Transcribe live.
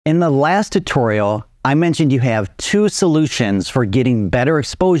In the last tutorial, I mentioned you have two solutions for getting better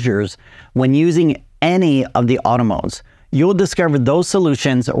exposures when using any of the auto modes. You'll discover those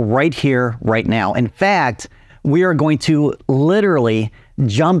solutions right here, right now. In fact, we are going to literally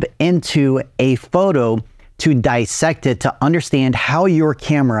jump into a photo to dissect it to understand how your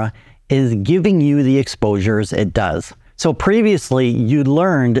camera is giving you the exposures it does. So previously, you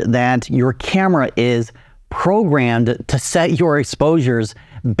learned that your camera is programmed to set your exposures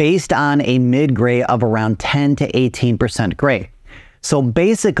based on a mid-gray of around 10 to 18% gray. So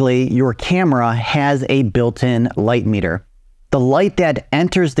basically, your camera has a built-in light meter. The light that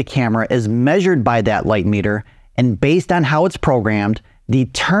enters the camera is measured by that light meter, and based on how it's programmed,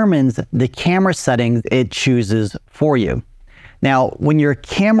 determines the camera settings it chooses for you. Now, when your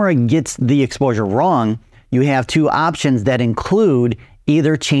camera gets the exposure wrong, you have two options that include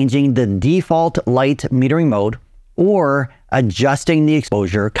either changing the default light metering mode or adjusting the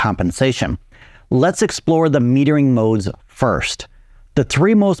exposure compensation. Let's explore the metering modes first. The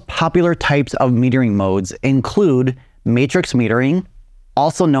three most popular types of metering modes include matrix metering,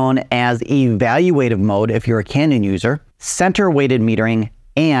 also known as evaluative mode if you're a Canon user, center weighted metering,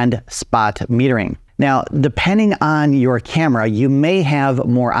 and spot metering. Now, depending on your camera, you may have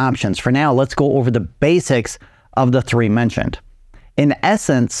more options. For now, let's go over the basics of the three mentioned. In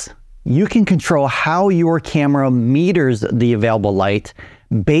essence, you can control how your camera meters the available light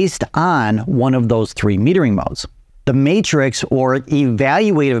based on one of those three metering modes. The matrix or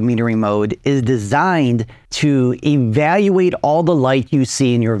evaluative metering mode is designed to evaluate all the light you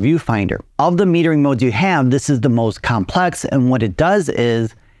see in your viewfinder. Of the metering modes you have, this is the most complex, and what it does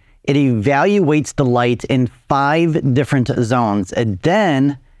is it evaluates the light in 5 different zones. It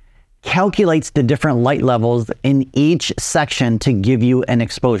then calculates the different light levels in each section to give you an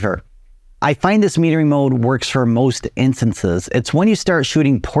exposure. I find this metering mode works for most instances. It's when you start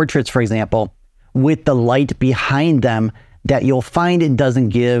shooting portraits, for example, with the light behind them that you'll find it doesn't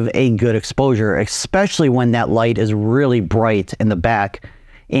give a good exposure, especially when that light is really bright in the back.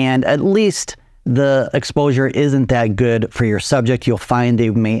 And at least the exposure isn't that good for your subject. You'll find they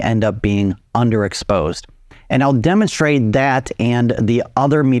may end up being underexposed. And I'll demonstrate that and the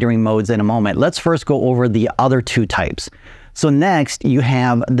other metering modes in a moment. Let's first go over the other two types. So next, you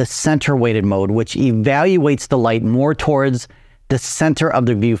have the center weighted mode, which evaluates the light more towards the center of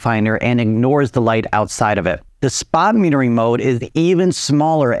the viewfinder and ignores the light outside of it. The spot metering mode is even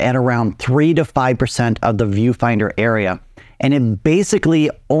smaller at around 3 to 5% of the viewfinder area. And it basically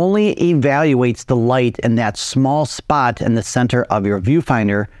only evaluates the light in that small spot in the center of your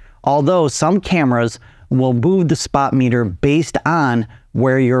viewfinder, although some cameras will move the spot meter based on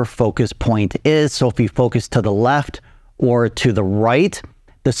where your focus point is. So if you focus to the left or to the right,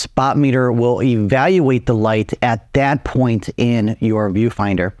 the spot meter will evaluate the light at that point in your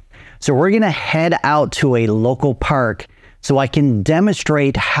viewfinder. So we're gonna head out to a local park so I can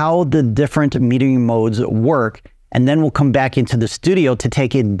demonstrate how the different metering modes work, and then we'll come back into the studio to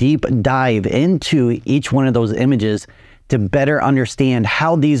take a deep dive into each one of those images to better understand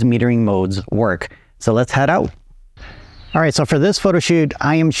how these metering modes work. So let's head out. All right, so for this photo shoot,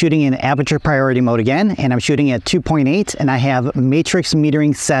 I am shooting in aperture priority mode again, and I'm shooting at 2.8, and I have matrix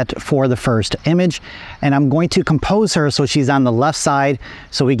metering set for the first image. And I'm going to compose her so she's on the left side,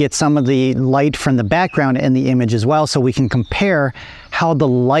 so we get some of the light from the background in the image as well, so we can compare how the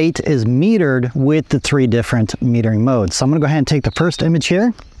light is metered with the 3 different metering modes. So I'm gonna go ahead and take the first image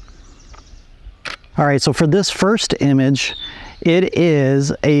here. All right, so for this first image, it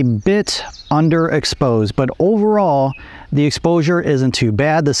is a bit underexposed, but overall, the exposure isn't too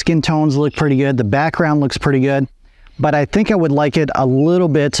bad. The skin tones look pretty good. The background looks pretty good, but I think I would like it a little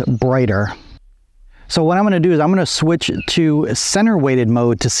bit brighter. So what I'm gonna do is I'm gonna switch to center weighted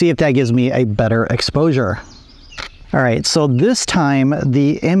mode to see if that gives me a better exposure. All right, so this time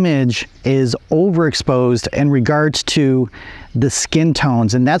the image is overexposed in regards to the skin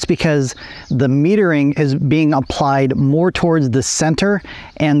tones, and that's because the metering is being applied more towards the center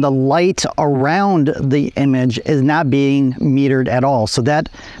and the light around the image is not being metered at all. So that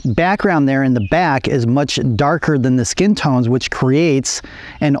background there in the back is much darker than the skin tones, which creates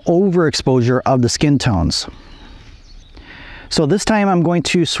an overexposure of the skin tones. So this time I'm going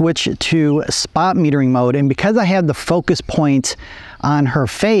to switch to spot metering mode, and because I have the focus point on her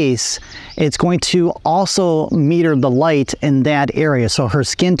face, it's going to also meter the light in that area. So her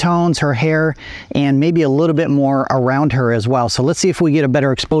skin tones, her hair, and maybe a little bit more around her as well. So let's see if we get a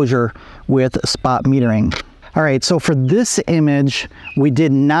better exposure with spot metering. All right, so for this image, we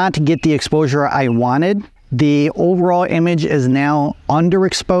did not get the exposure I wanted. The overall image is now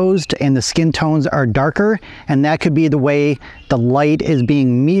underexposed and the skin tones are darker, and that could be the way the light is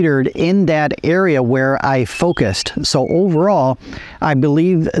being metered in that area where I focused. So overall, I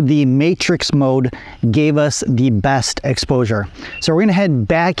believe the matrix mode gave us the best exposure. So we're gonna head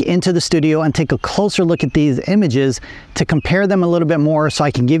back into the studio and take a closer look at these images to compare them a little bit more so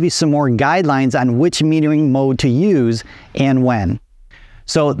I can give you some more guidelines on which metering mode to use and when.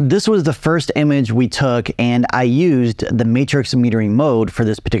 So this was the first image we took, and I used the matrix metering mode for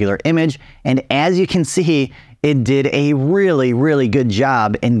this particular image. And as you can see, it did a really good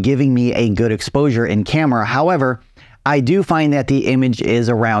job in giving me a good exposure in camera. However, I do find that the image is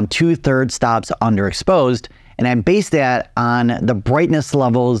around 2/3 stops underexposed, and I base that on the brightness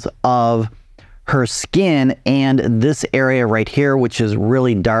levels of her skin and this area right here, which is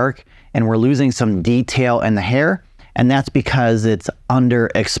really dark, and we're losing some detail in the hair. And that's because it's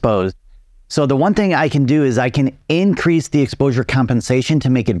underexposed. So the one thing I can do is I can increase the exposure compensation to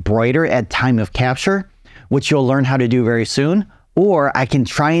make it brighter at time of capture, which you'll learn how to do very soon, or I can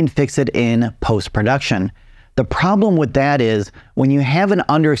try and fix it in post-production. The problem with that is when you have an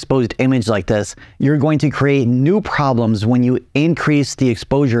underexposed image like this, you're going to create new problems when you increase the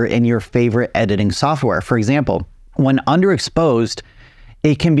exposure in your favorite editing software. For example, when underexposed,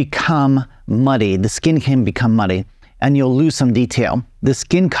 it can become muddy. The skin can become muddy, and you'll lose some detail. The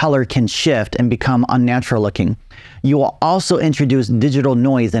skin color can shift and become unnatural looking. You will also introduce digital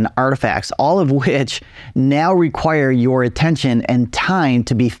noise and artifacts, all of which now require your attention and time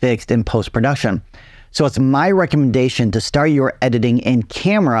to be fixed in post-production. So it's my recommendation to start your editing in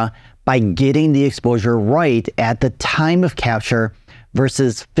camera by getting the exposure right at the time of capture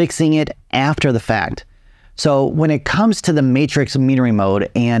versus fixing it after the fact. So when it comes to the matrix metering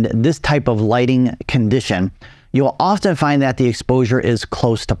mode and this type of lighting condition, you'll often find that the exposure is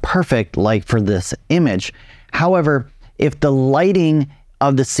close to perfect, like for this image. However, if the lighting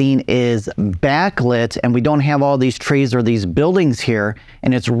of the scene is backlit and we don't have all these trees or these buildings here,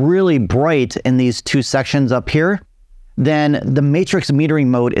 and it's really bright in these two sections up here, then the matrix metering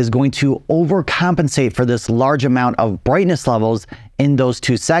mode is going to overcompensate for this large amount of brightness levels in those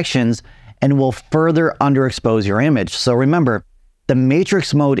two sections and will further underexpose your image. So remember, the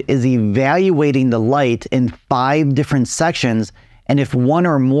matrix mode is evaluating the light in 5 different sections, and if one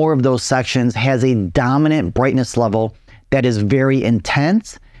or more of those sections has a dominant brightness level that is very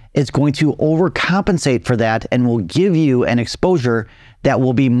intense, it's going to overcompensate for that and will give you an exposure that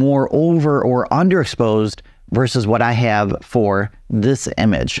will be more over or underexposed versus what I have for this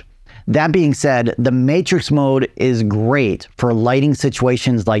image. That being said, the matrix mode is great for lighting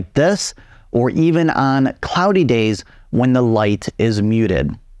situations like this, or even on cloudy days when the light is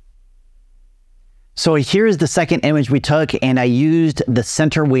muted. So here's the second image we took, and I used the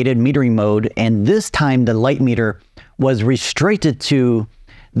center weighted metering mode, and this time the light meter was restricted to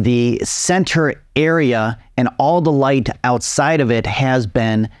the center area and all the light outside of it has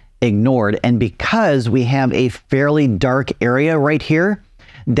been ignored. And because we have a fairly dark area right here,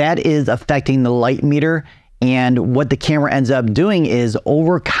 that is affecting the light meter, and what the camera ends up doing is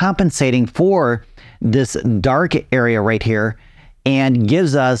overcompensating for this dark area right here and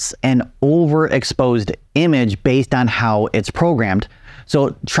gives us an overexposed image based on how it's programmed.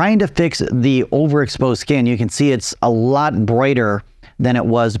 So trying to fix the overexposed skin, you can see it's a lot brighter than it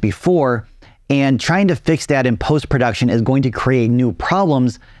was before, and trying to fix that in post-production is going to create new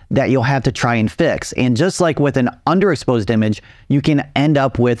problems that you'll have to try and fix. And just like with an underexposed image, you can end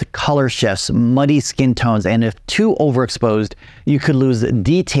up with color shifts, muddy skin tones, and if too overexposed, you could lose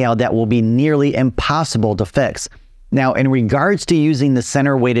detail that will be nearly impossible to fix. Now, in regards to using the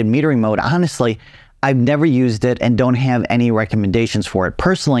center weighted metering mode, honestly, I've never used it and don't have any recommendations for it.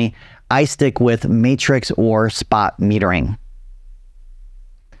 Personally, I stick with matrix or spot metering.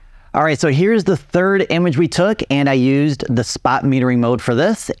 All right, so here's the third image we took, and I used the spot metering mode for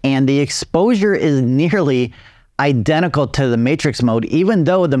this, and the exposure is nearly identical to the matrix mode, even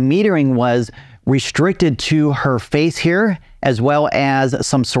though the metering was restricted to her face here, as well as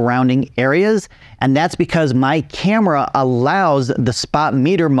some surrounding areas, and that's because my camera allows the spot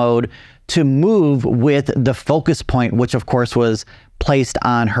meter mode to move with the focus point, which of course was placed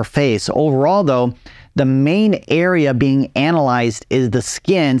on her face. Overall though, the main area being analyzed is the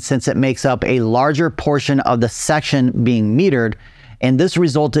skin, since it makes up a larger portion of the section being metered, and this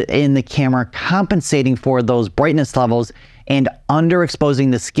resulted in the camera compensating for those brightness levels and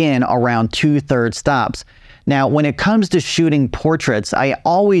underexposing the skin around 2/3 stops. Now, when it comes to shooting portraits, I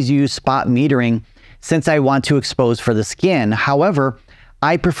always use spot metering since I want to expose for the skin. However,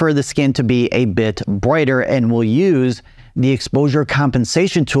 I prefer the skin to be a bit brighter and will use the exposure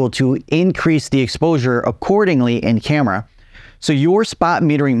compensation tool to increase the exposure accordingly in camera. So your spot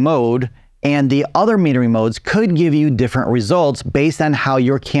metering mode and the other metering modes could give you different results based on how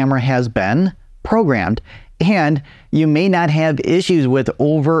your camera has been programmed. And you may not have issues with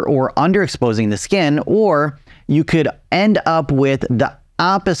over or underexposing the skin, or you could end up with the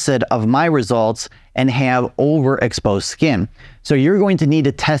opposite of my results and have overexposed skin. So you're going to need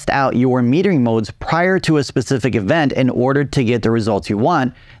to test out your metering modes prior to a specific event in order to get the results you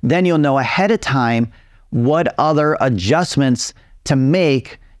want. Then you'll know ahead of time what other adjustments to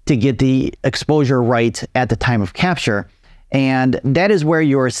make to get the exposure right at the time of capture. And that is where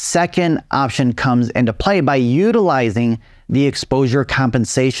your second option comes into play by utilizing the exposure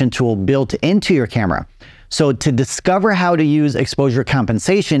compensation tool built into your camera. So to discover how to use exposure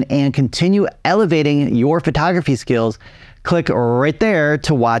compensation and continue elevating your photography skills, click right there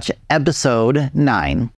to watch episode 9.